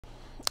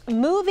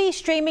Movie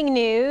streaming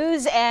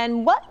news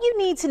and what you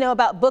need to know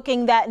about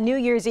booking that New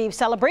Year's Eve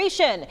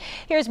celebration.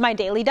 Here's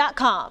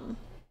mydaily.com.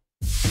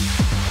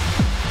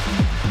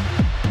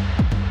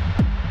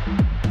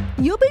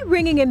 You'll be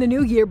ringing in the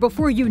new year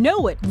before you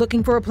know it.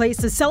 Looking for a place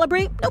to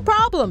celebrate? No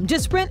problem.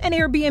 Just rent an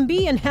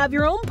Airbnb and have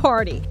your own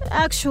party.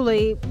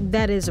 Actually,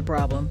 that is a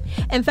problem.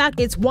 In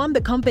fact, it's one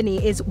the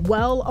company is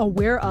well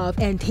aware of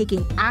and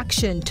taking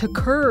action to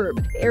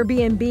curb.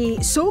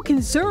 Airbnb so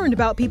concerned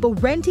about people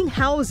renting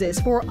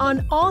houses for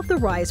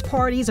unauthorized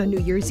parties on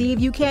New Year's Eve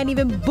you can't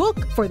even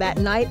book for that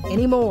night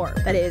anymore.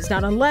 That is,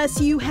 not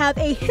unless you have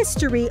a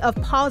history of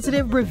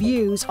positive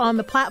reviews on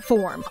the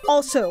platform.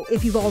 Also,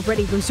 if you've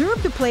already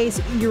reserved a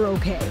place, you're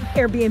okay.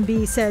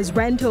 Airbnb says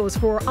rentals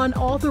for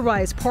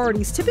unauthorized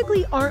parties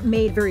typically aren't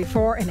made very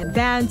far in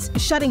advance.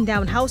 Shutting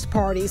down house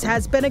parties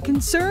has been a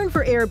concern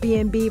for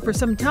Airbnb for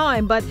some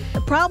time, but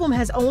the problem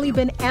has only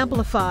been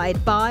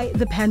amplified by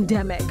the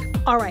pandemic.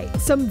 All right,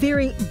 some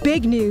very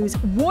big news.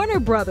 Warner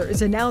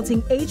Brothers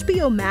announcing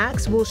HBO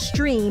Max will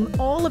stream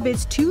all of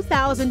its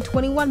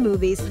 2021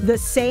 movies the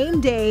same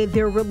day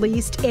they're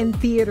released in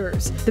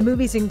theaters. The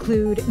movies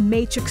include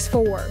Matrix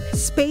 4,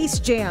 Space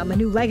Jam: A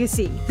New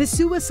Legacy, The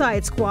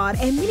Suicide Squad,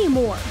 and many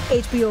more.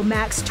 HBO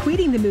Max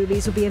tweeting the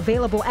movies will be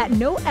available at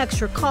no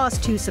extra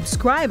cost to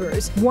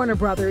subscribers. Warner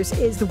Brothers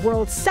is the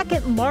world's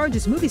second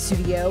largest movie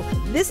studio.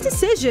 This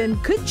decision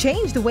could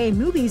change the way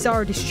movies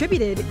are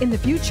distributed in the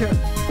future.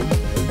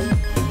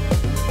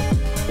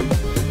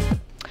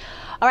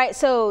 All right,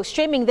 so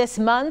streaming this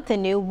month, the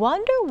new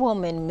Wonder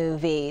Woman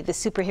movie, the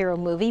superhero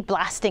movie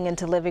blasting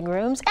into living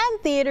rooms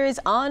and theaters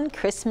on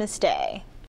Christmas Day.